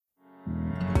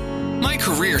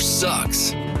career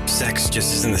sucks. Sex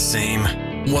just isn't the same.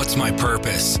 What's my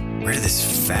purpose? Where did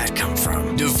this fat come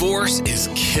from? Divorce is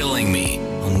killing me.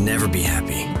 I'll never be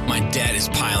happy. My debt is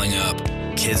piling up.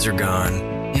 Kids are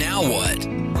gone. Now what?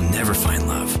 I'll never find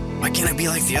love. Why can't I be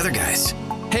like the other guys?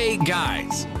 Hey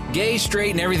guys, gay, straight,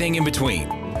 and everything in between.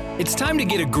 It's time to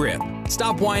get a grip.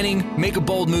 Stop whining, make a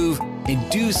bold move,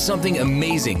 and do something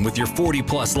amazing with your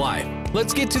 40-plus life.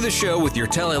 Let's get to the show with your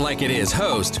Tell It Like It Is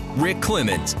host, Rick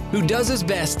Clemens, who does his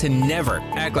best to never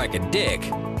act like a dick,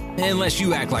 unless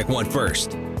you act like one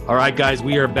first. All right, guys,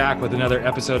 we are back with another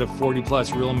episode of 40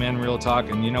 Plus Real Men, Real Talk.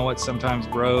 And you know what? Sometimes,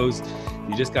 bros,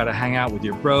 you just got to hang out with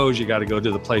your bros. You got to go to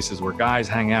the places where guys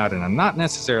hang out. And I'm not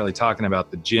necessarily talking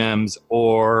about the gyms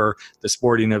or the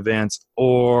sporting events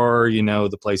or, you know,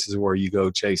 the places where you go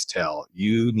chase tail.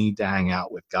 You need to hang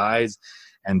out with guys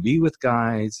and be with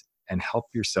guys and help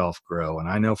yourself grow. And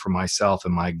I know for myself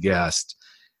and my guest,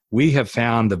 we have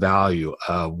found the value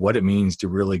of what it means to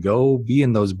really go be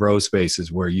in those bro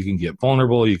spaces where you can get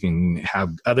vulnerable. You can have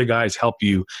other guys help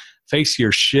you face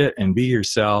your shit and be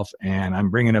yourself. And I'm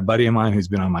bringing a buddy of mine who's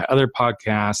been on my other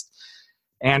podcast.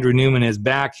 Andrew Newman is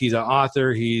back. He's an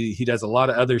author. He does a lot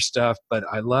of other stuff, but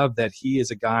I love that he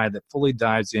is a guy that fully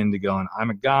dives into going, I'm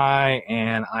a guy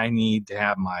and I need to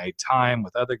have my time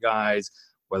with other guys,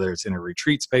 whether it's in a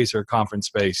retreat space or a conference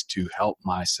space, to help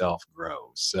myself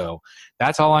grow. So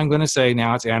that's all I'm going to say.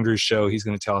 Now it's Andrew's show. He's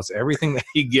going to tell us everything that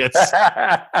he gets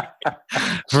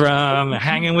from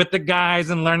hanging with the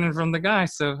guys and learning from the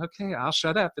guys. So, okay, I'll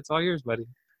shut up. It's all yours, buddy.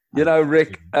 You know,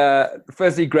 Rick,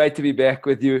 firstly, great to be back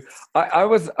with you. I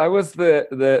was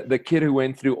the kid who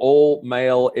went through all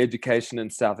male education in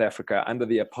South Africa under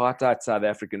the apartheid South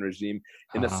African regime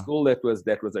in a school that was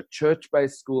a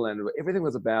church-based school, and everything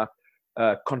was about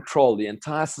control. The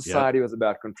entire society was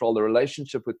about control. The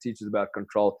relationship with teachers about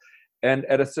control. And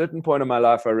at a certain point in my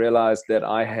life, I realized that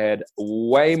I had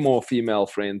way more female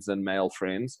friends than male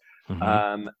friends.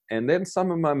 And then some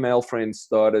of my male friends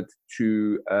started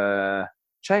to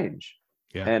change.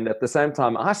 And at the same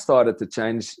time, I started to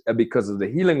change because of the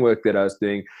healing work that I was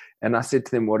doing. And I said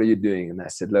to them, what are you doing? And they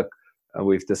said, look,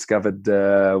 we've discovered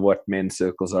what men's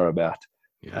circles are about.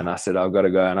 And I said, I've got to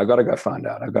go find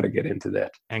out. I've got to get into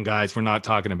that. And guys, we're not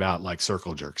talking about like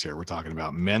circle jerks here. We're talking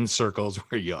about men's circles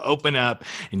where you open up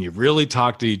and you really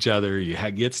talk to each other. You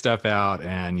get stuff out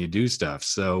and you do stuff.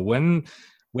 So when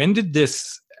did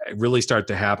this really start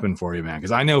to happen for you, man?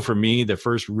 Because I know for me, the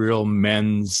first real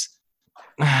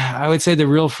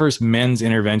first men's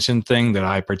intervention thing that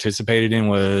I participated in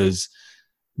was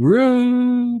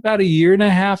about a year and a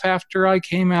half after I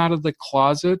came out of the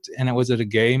closet, and it was at a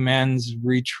gay men's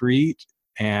retreat.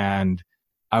 And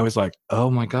I was like,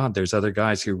 oh my God, there's other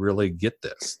guys who really get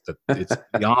this, that it's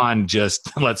beyond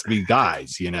just let's be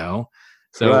guys, you know?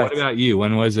 So What about you?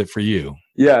 When was it for you?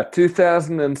 Yeah,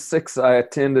 2006, I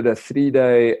attended a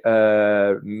 3-day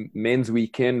men's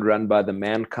weekend run by the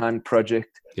Mankind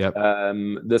Project.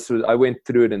 I went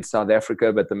through it in South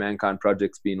Africa, but the Mankind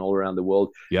Project's been all around the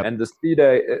world. And this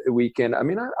 3-day weekend, I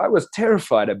mean, I was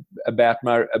terrified about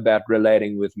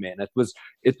relating with men. It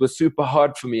was super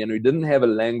hard for me, and we didn't have a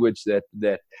language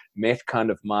that met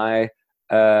kind of my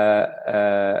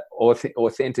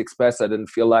authentic space. I didn't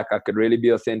feel like I could really be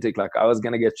authentic. Like I was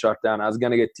going to get shot down. I was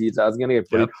going to get teased. I was going to get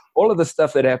bullied. All of the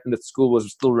stuff that happened at school was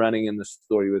still running in the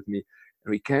story with me.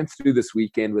 And we came through this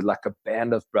weekend with like a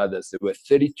band of brothers. There were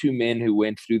 32 men who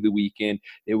went through the weekend.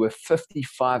 There were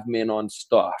 55 men on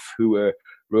staff who were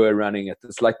running it.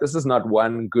 It's like, this is not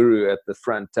one guru at the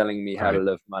front telling me how to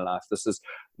live my life. This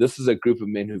is a group of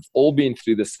men who've all been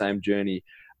through the same journey.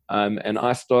 And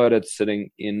I started sitting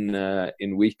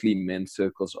in weekly men's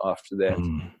circles after that,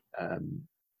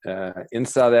 in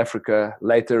South Africa,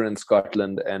 later in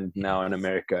Scotland, and now in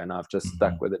America. And I've just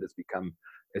stuck with it.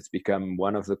 It's become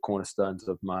one of the cornerstones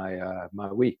of my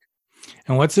week.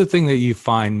 And what's the thing that you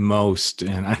find most?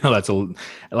 And I know that's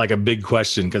a big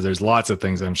question because there's lots of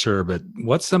things, I'm sure. But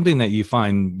what's something that you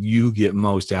find you get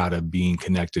most out of being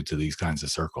connected to these kinds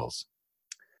of circles?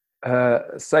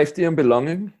 Safety and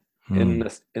belonging. In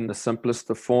the simplest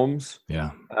of forms.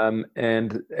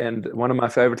 And one of my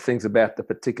favorite things about the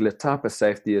particular type of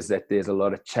safety is that there's a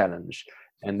lot of challenge,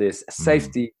 and there's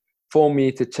safety for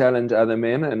me to challenge other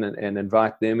men and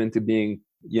invite them into being,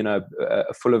 you know,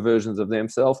 fuller versions of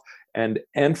themselves, and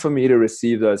for me to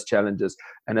receive those challenges.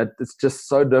 And it's just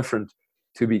so different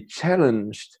to be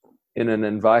challenged in an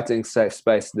inviting, safe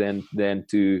space than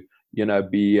to, you know,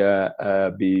 be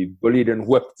bullied and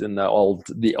whipped in the old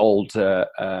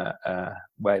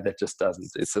way. That just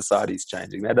doesn't. Society's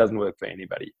changing. That doesn't work for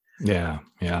anybody. Yeah.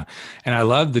 And I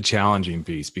love the challenging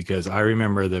piece, because I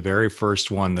remember the very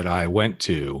first one that I went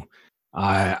to,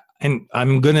 And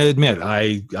I'm going to admit,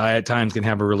 I at times can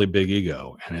have a really big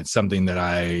ego, and it's something that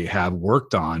I have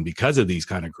worked on because of these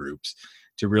kind of groups,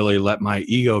 to really let my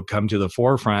ego come to the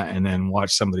forefront and then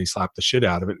watch somebody slap the shit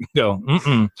out of it and go,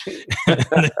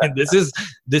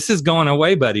 this is going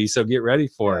away, buddy. So get ready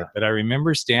for it. But I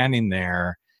remember standing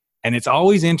there, and it's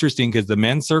always interesting because the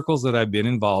men's circles that I've been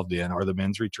involved in, or the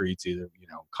men's retreats, either,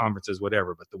 conferences,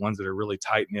 whatever, but the ones that are really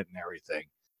tight knit and everything,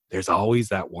 there's always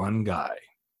that one guy,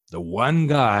 the one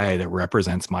guy that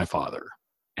represents my father.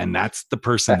 And that's the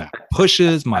person that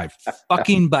pushes my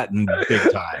fucking button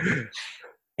big time.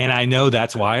 And I know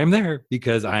that's why I'm there,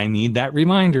 because I need that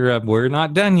reminder of, we're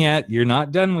not done yet. You're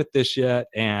not done with this yet.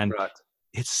 And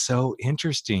it's so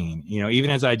interesting.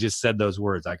 Even as I just said those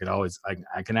words, I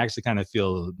can actually kind of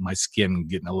feel my skin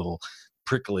getting a little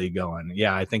prickly going,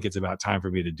 yeah, I think it's about time for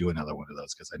me to do another one of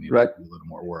those, because I need to do a little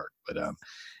more work. But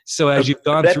so as you've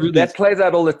gone through that plays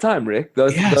out all the time, Rick.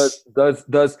 Those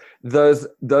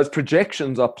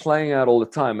projections are playing out all the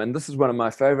time. And this is one of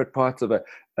my favorite parts of a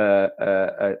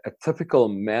typical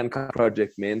Mankind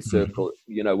Project men's circle.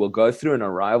 We'll go through an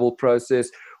arrival process.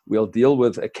 We'll deal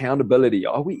with accountability.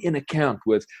 Are we in account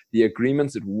with the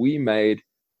agreements that we made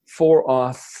for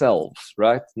ourselves,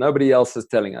 right? Nobody else is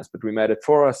telling us, but we made it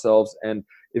for ourselves. And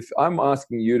if I'm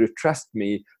asking you to trust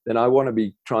me, then I want to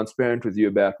be transparent with you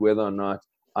about whether or not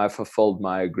I fulfilled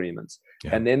my agreements.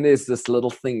 Yeah. And then there's this little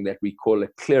thing that we call a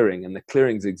clearing. And the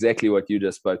clearing is exactly what you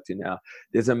just spoke to now.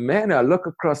 There's a man, I look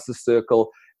across the circle,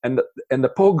 and the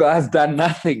poor guy's done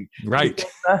nothing. Right.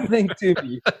 He's done nothing to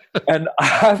me. And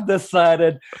I've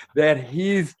decided that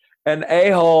he's an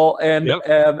a-hole, and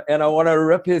I want to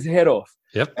rip his head off.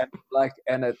 Yep.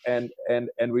 And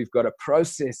we've got a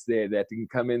process there that you can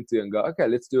come into and go, okay,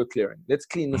 let's do a clearing. Let's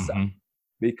clean this up,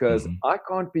 because I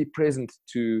can't be present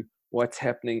to what's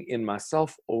happening in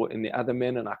myself or in the other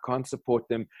men, and I can't support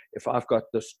them if I've got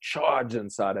this charge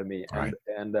inside of me. Right.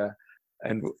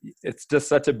 And it's just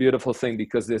such a beautiful thing,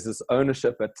 because there's this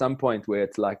ownership at some point where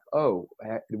it's like, oh,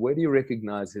 where do you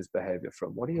recognize his behavior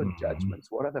from? What are your judgments?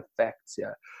 What are the facts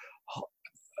here?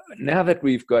 Now that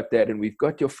we've got that, and we've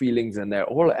got your feelings, and they're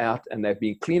all out and they've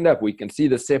been cleaned up, we can see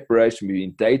the separation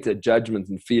between data,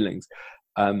 judgments, and feelings.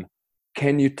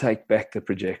 Can you take back the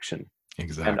projection?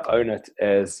 Exactly. And own it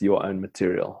as your own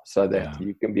material, so that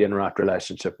you can be in right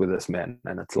relationship with this man?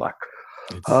 And it's like,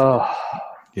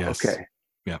 yes. Okay.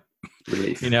 Yeah.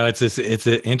 Relief. It's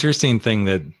an interesting thing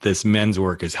that this men's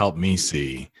work has helped me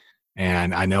see.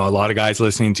 And I know a lot of guys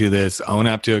listening to this, own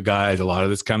up to it, guys. A lot of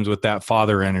this comes with that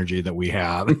father energy that we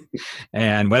have.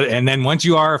 and then once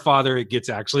you are a father, it gets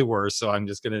actually worse. So I'm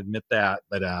just going to admit that.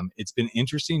 But it's been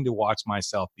interesting to watch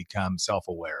myself become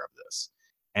self-aware of this.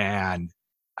 And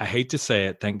I hate to say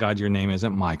it, thank God your name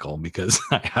isn't Michael, because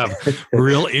I have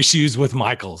real issues with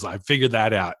Michaels. I figured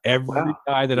that out. Every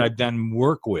guy that I've done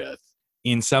work with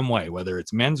in some way, whether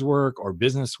it's men's work or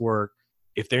business work,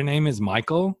 if their name is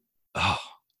Michael,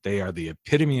 they are the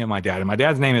epitome of my dad. And my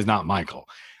dad's name is not Michael,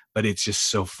 but it's just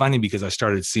so funny because I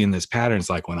started seeing this pattern. It's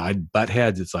like when I butt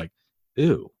heads, it's like,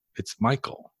 ooh, it's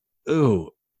Michael. Ooh,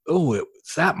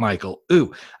 it's that Michael.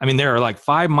 Ooh. I mean, there are like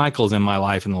 5 Michaels in my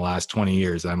life in the last 20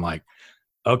 years. I'm like,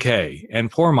 okay.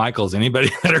 And poor Michaels, anybody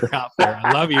that are out there,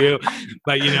 I love you.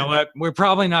 But you know what? We're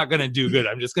probably not going to do good.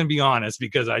 I'm just going to be honest,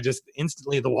 because I just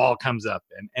instantly the wall comes up.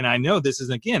 And I know this is,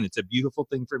 again, it's a beautiful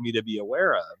thing for me to be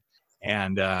aware of.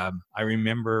 And I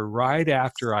remember right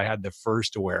after I had the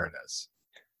first awareness,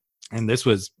 and this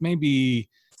was maybe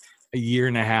a year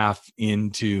and a half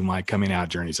into my coming out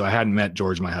journey. So I hadn't met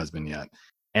George, my husband, yet.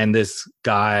 And this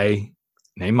guy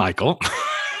named Michael,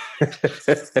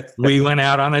 we went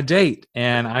out on a date,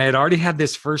 and I had already had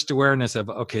this first awareness of,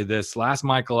 okay, this last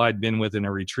Michael I'd been with in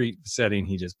a retreat setting,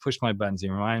 he just pushed my buttons. He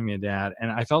reminded me of Dad.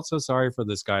 And I felt so sorry for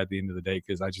this guy at the end of the day,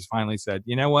 because I just finally said,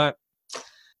 you know what?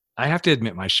 I have to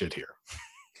admit my shit here.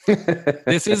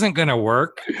 This isn't going to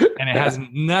work, and it has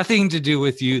nothing to do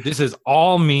with you. This is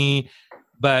all me,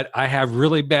 but I have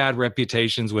really bad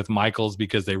reputations with Michaels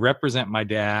because they represent my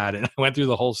dad. And I went through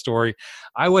the whole story.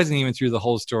 I wasn't even through the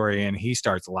whole story, and he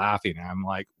starts laughing. And I'm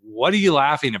like, what are you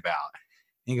laughing about?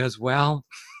 And he goes, well,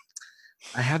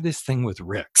 I have this thing with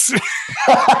Rick's.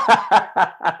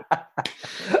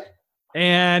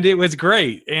 And it was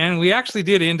great. And we actually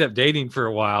did end up dating for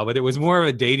a while, but it was more of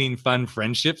a dating, fun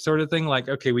friendship sort of thing. Like,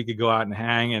 okay, we could go out and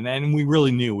hang. And we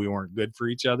really knew we weren't good for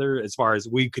each other, as far as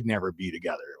we could never be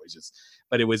together. It was just,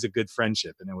 but it was a good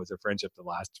friendship. And it was a friendship that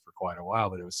lasted for quite a while.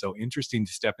 But it was so interesting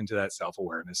to step into that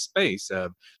self-awareness space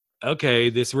of, okay,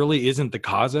 this really isn't the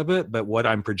cause of it, but what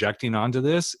I'm projecting onto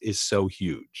this is so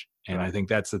huge. And I think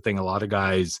that's the thing. A lot of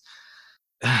guys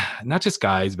not just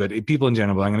guys, but people in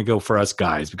general, but I'm going to go for us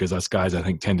guys, because us guys, I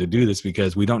think, tend to do this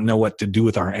because we don't know what to do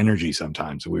with our energy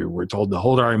sometimes. We're told to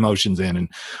hold our emotions in and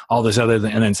all this other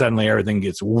thing, and then suddenly everything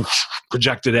gets whoosh,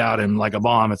 projected out and like a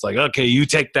bomb. It's like, okay, you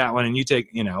take that one and you take,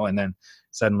 and then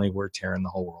suddenly we're tearing the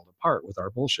whole world apart with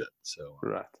our bullshit. So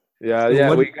right.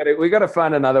 Yeah. We got to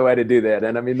find another way to do that,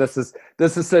 and I mean, this is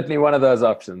certainly one of those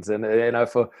options. And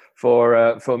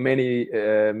for many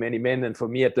men, and for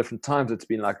me at different times, it's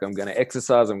been like, I'm going to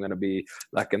exercise. I'm going to be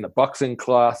like in the boxing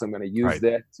class. I'm going to use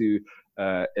that to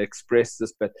express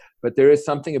this. But there is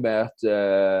something about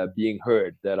being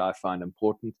heard that I find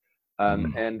important.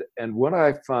 And what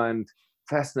I find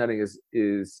fascinating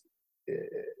is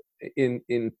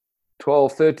in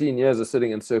 12, 13 years of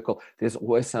sitting in circle, there's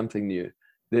always something new.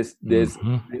 There's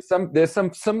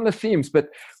some similar themes, but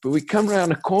we come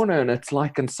around a corner and it's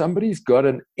like, and somebody's got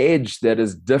an edge that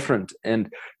is different and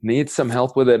needs some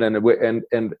help with it.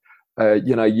 And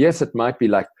yes, it might be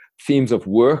like themes of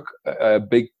work,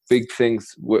 big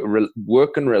things,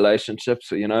 work and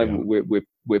relationships.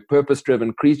 We're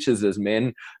purpose-driven creatures as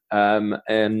men,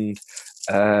 and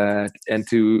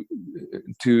to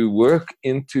work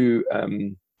into.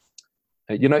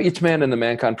 Each man in the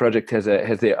Mankind Project has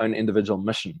their own individual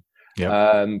mission.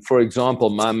 Yep. For example,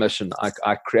 my mission,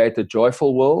 I create a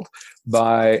joyful world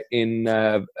a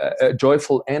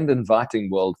joyful and inviting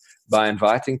world by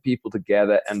inviting people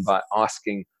together and by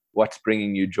asking what's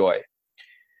bringing you joy.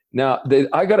 Now,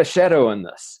 I got a shadow in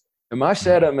this. And my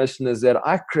shadow mission is that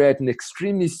I create an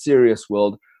extremely serious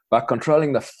world by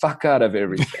controlling the fuck out of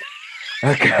everything.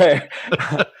 Okay.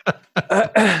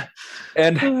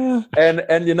 And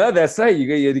they say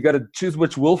you got to choose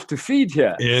which wolf to feed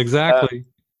here. Yeah, exactly.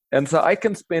 And so I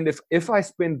can spend, if I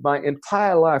spend my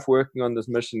entire life working on this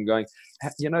mission, going,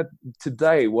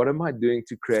 today, what am I doing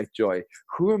to create joy?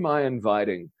 Who am I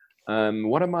inviting?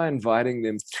 What am I inviting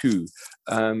them to?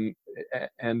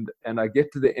 And I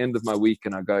get to the end of my week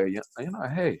and I go,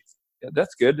 hey,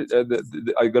 that's good.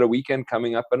 I got a weekend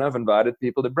coming up and I've invited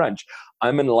people to brunch.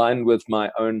 I'm in line with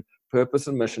my own purpose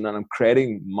and mission, and I'm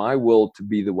creating my world to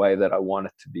be the way that I want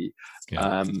it to be.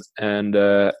 Yeah. And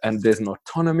there's an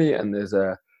autonomy, and there's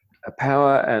a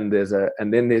power, and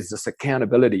then there's this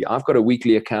accountability. I've got a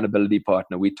weekly accountability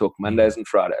partner. We talk Mondays and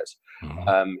Fridays.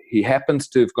 Mm-hmm. He happens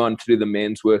to have gone through the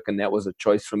men's work, and that was a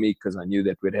choice for me because I knew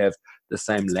that we'd have the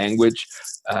same language.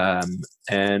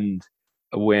 And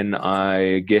when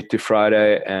I get to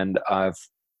Friday and I've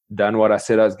done what I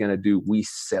said I was going to do, we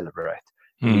celebrate.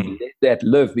 We let that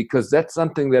live, because that's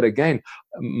something that, again,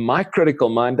 my critical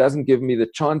mind doesn't give me the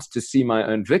chance to see my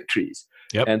own victories.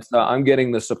 Yep. And so I'm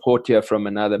getting the support here from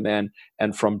another man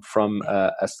and from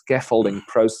a scaffolding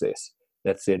process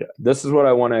that said, this is what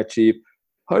I want to achieve.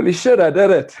 Holy shit, I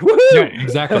did it. Woo-hoo! Yeah,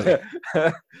 exactly.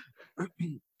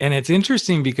 And it's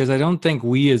interesting because I don't think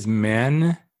we as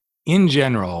men in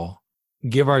general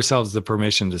give ourselves the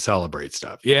permission to celebrate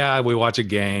stuff. Yeah, we watch a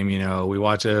game, we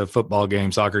watch a football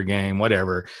game, soccer game,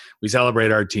 whatever. We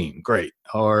celebrate our team. Great.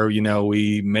 Or,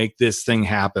 we make this thing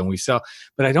happen.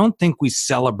 But I don't think we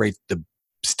celebrate the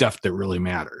stuff that really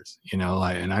matters, and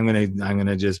I'm going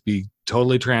to just be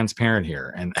totally transparent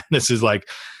here. And this is like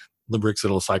Rick's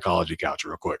little psychology couch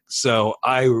real quick. So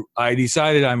I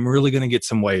decided I'm really going to get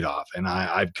some weight off, and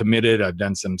I've committed. I've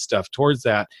done some stuff towards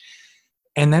that.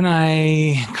 And then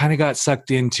I kind of got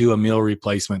sucked into a meal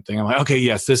replacement thing. I'm like, okay,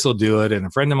 yes, this will do it. And a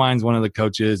friend of mine's one of the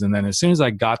coaches. And then as soon as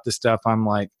I got the stuff, I'm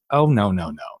like, oh, no.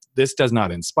 This does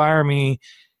not inspire me.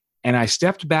 And I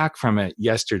stepped back from it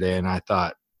yesterday and I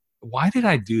thought, why did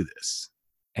I do this?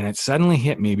 And it suddenly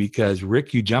hit me because,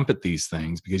 Rick, you jump at these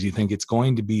things because you think it's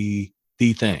going to be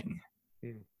the thing.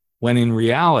 When in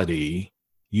reality,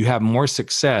 you have more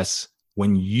success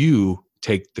when you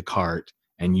take the cart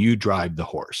and you drive the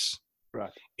horse. Right.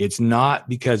 It's not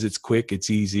because it's quick, it's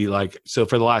easy. So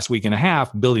for the last week and a half,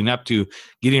 building up to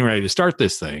getting ready to start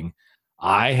this thing,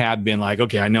 I have been like,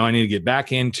 okay, I know I need to get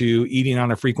back into eating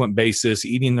on a frequent basis,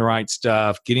 eating the right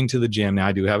stuff, getting to the gym. Now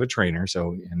I do have a trainer,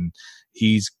 and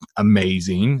he's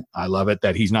amazing. I love it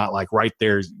that he's not like right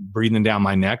there breathing down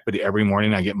my neck, but every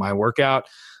morning I get my workout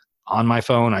on my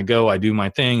phone. I go, I do my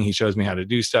thing. He shows me how to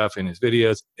do stuff in his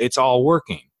videos. It's all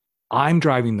working. I'm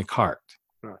driving the cart.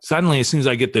 Suddenly, as soon as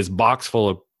I get this box full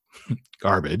of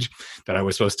garbage that I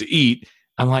was supposed to eat,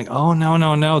 I'm like, oh,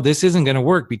 no, this isn't going to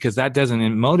work because that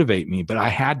doesn't motivate me. But I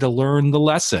had to learn the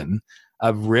lesson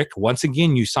of, Rick, once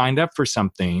again, you signed up for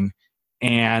something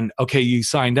and, okay, you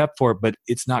signed up for it, but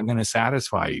it's not going to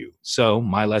satisfy you. So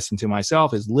my lesson to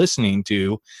myself is listening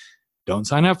to, don't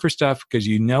sign up for stuff because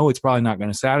it's probably not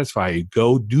going to satisfy you.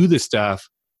 Go do the stuff,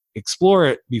 explore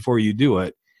it before you do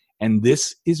it. And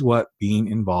this is what being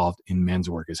involved in men's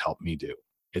work has helped me do.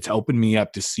 It's opened me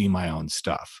up to see my own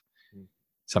stuff.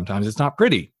 Sometimes it's not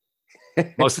pretty.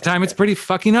 Most of the time it's pretty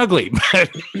fucking ugly, but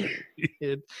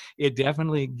it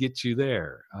definitely gets you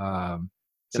there.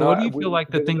 So what do you feel like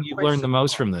the thing you've learned the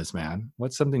most from this, man?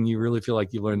 What's something you really feel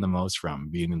like you learned the most from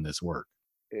being in this work?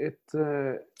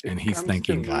 And he's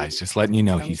thinking, guys, just letting you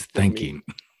know he's thinking.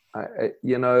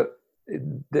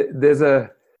 There's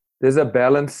a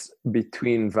balance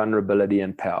between vulnerability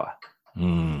and power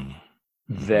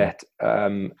that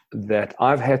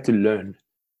I've had to learn,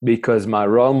 because my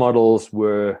role models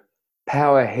were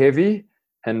power heavy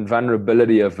and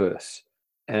vulnerability averse.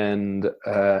 And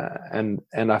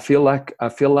I feel like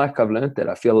I've learned that.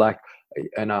 I feel like,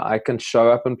 I can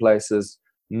show up in places,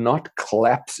 not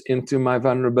collapse into my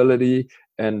vulnerability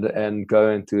and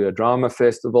go into a drama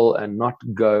festival, and not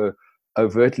go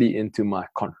overtly into my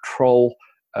control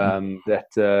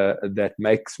that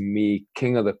makes me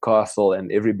king of the castle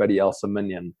and everybody else a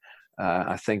minion.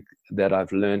 I think that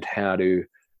I've learned how to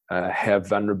have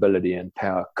vulnerability and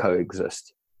power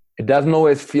coexist. It doesn't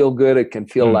always feel good. It can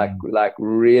feel like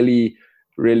really,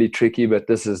 really tricky, but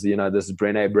this is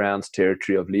Brené Brown's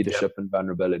territory of leadership and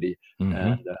vulnerability.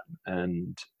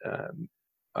 And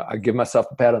I give myself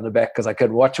a pat on the back because I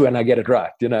can watch when I get it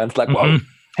right. It's like, whoa.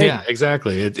 Hey, yeah,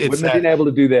 exactly. It's wouldn't have been able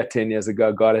to do that 10 years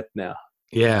ago. Got it now.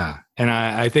 Yeah. And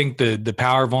I think the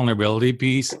power vulnerability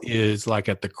piece is like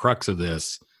at the crux of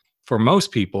this for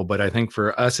most people. But I think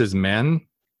for us as men,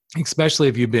 especially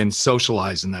if you've been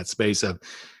socialized in that space of,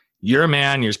 you're a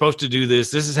man, you're supposed to do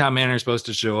this. This is how men are supposed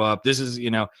to show up. This is,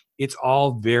 it's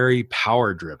all very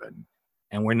power driven,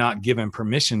 and we're not given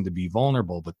permission to be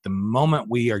vulnerable. But the moment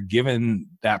we are given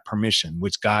that permission,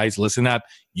 which, guys, listen up,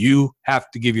 you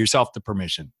have to give yourself the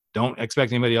permission. Don't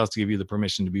expect anybody else to give you the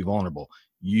permission to be vulnerable.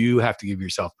 You have to give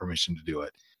yourself permission to do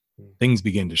it. Things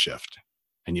begin to shift,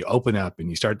 and you open up and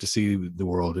you start to see the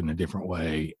world in a different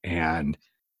way. And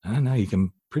I don't know, you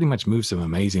can pretty much move some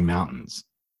amazing mountains.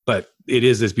 But it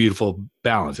is this beautiful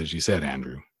balance, as you said,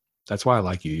 Andrew. That's why I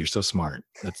like you. You're so smart.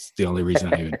 That's the only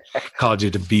reason I even called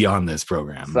you to be on this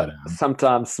program.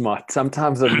 Sometimes smart,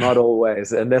 sometimes I'm not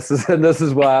always. And this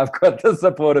is why I've got the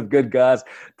support of good guys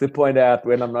to point out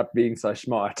when I'm not being so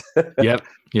smart. Yep.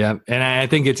 And I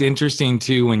think it's interesting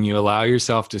too, when you allow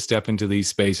yourself to step into these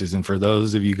spaces. And for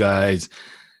those of you guys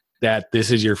that this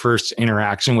is your first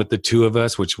interaction with the two of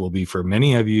us, which will be for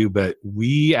many of you, but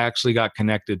we actually got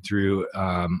connected through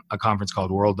a conference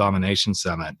called World Domination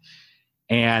Summit.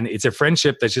 And it's a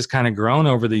friendship that's just kind of grown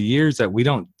over the years, that we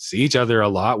don't see each other a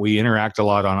lot. We interact a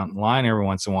lot online every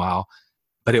once in a while.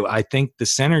 But I think the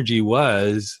synergy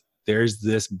was, there's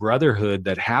this brotherhood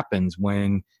that happens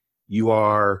when you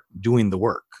are doing the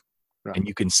work, right? And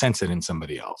you can sense it in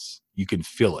somebody else. You can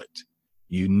feel it.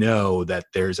 You know that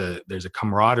there's a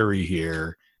camaraderie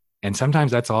here. And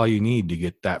sometimes that's all you need to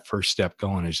get that first step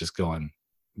going, is just going,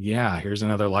 yeah, here's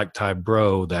another like-type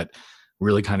bro that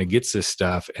really kind of gets this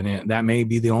stuff. And that may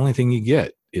be the only thing you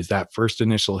get, is that first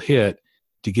initial hit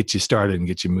to get you started and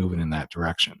get you moving in that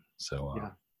direction.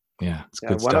 So it's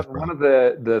good stuff. One of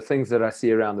the things that I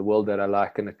see around the world that I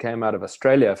like, and it came out of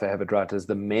Australia, if I have it right, is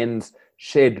the men's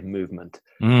shed movement,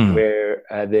 where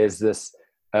there's this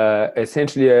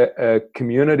essentially a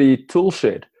community tool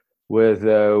shed with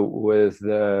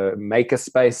the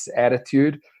makerspace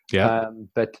attitude.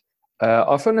 But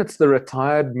often it's the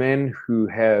retired men who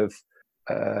have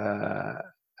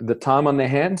the time on their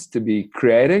hands to be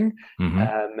creating,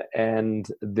 and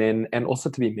also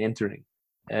to be mentoring.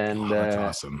 And that's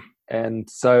awesome. And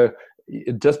so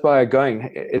just by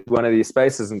going at one of these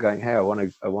spaces and going, hey, I want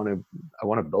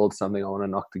to build something. I want to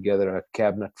knock together a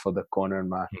cabinet for the corner in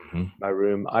my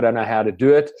room. I don't know how to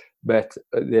do it, but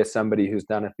there's somebody who's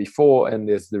done it before, and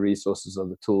there's the resources of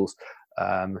the tools.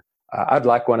 I'd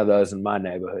like one of those in my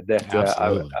neighborhood.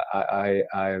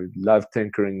 I love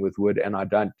tinkering with wood, and I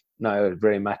don't know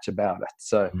very much about it.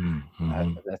 So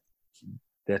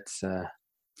that's.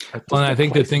 Well, and I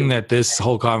think the thing that this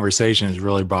whole conversation has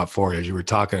really brought forward, as you were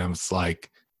talking, it's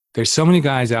like, there's so many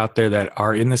guys out there that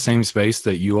are in the same space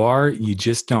that you are. You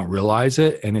just don't realize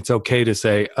it. And it's okay to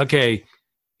say, okay,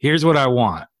 here's what I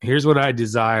want. Here's what I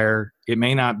desire. It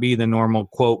may not be the normal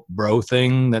quote bro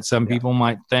thing that some people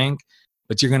might think,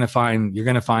 but you're going to find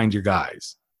your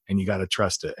guys, and you got to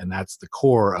trust it. And that's the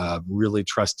core of really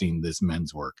trusting this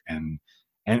men's work. And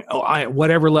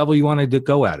whatever level you want to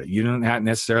go at it. You don't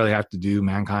necessarily have to do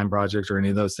Mankind Project or any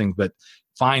of those things, but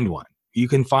find one. You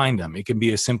can find them. It can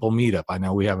be a simple meetup. I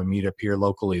know we have a meetup here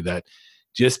locally that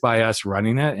just by us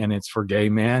running it, and it's for gay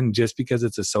men, just because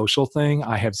it's a social thing,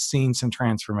 I have seen some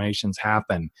transformations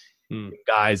happen.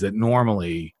 Guys that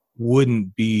normally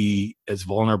wouldn't be as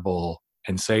vulnerable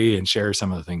and say and share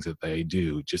some of the things that they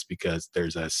do just because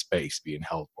there's a space being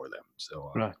held for them.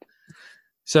 So, Right.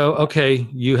 So, okay,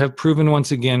 you have proven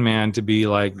once again, man, to be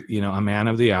like, a man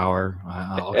of the hour.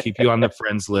 I'll keep you on the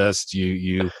friends list.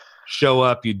 You show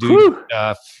up, you do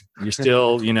stuff. You're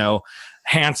still,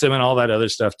 handsome and all that other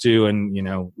stuff too. And,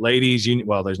 ladies,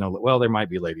 there might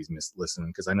be ladies listening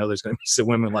because I know there's going to be some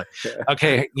women like,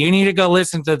 okay, you need to go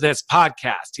listen to this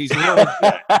podcast. He's really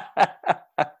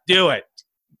good. Do it.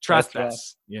 Trust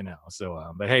us,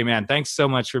 So, but hey, man, thanks so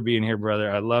much for being here,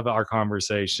 brother. I love our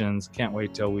conversations. Can't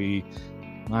wait till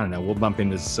we'll bump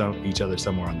into each other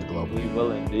somewhere on the globe. We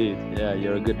will indeed. Yeah,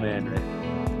 you're a good man,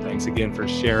 Ray. Thanks again for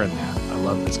sharing that. I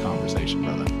love this conversation,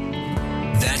 brother.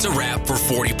 That's a wrap for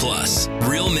 40 Plus.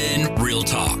 Real men, real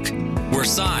talk. Where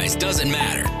size doesn't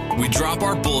matter. We drop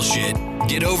our bullshit,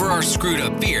 get over our screwed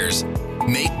up fears,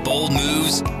 make bold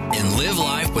moves, and live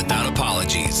life without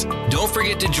apologies. Don't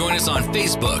forget to join us on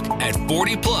Facebook at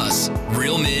 40 Plus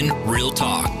Real Men, Real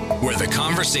Talk, where the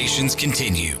conversations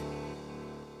continue.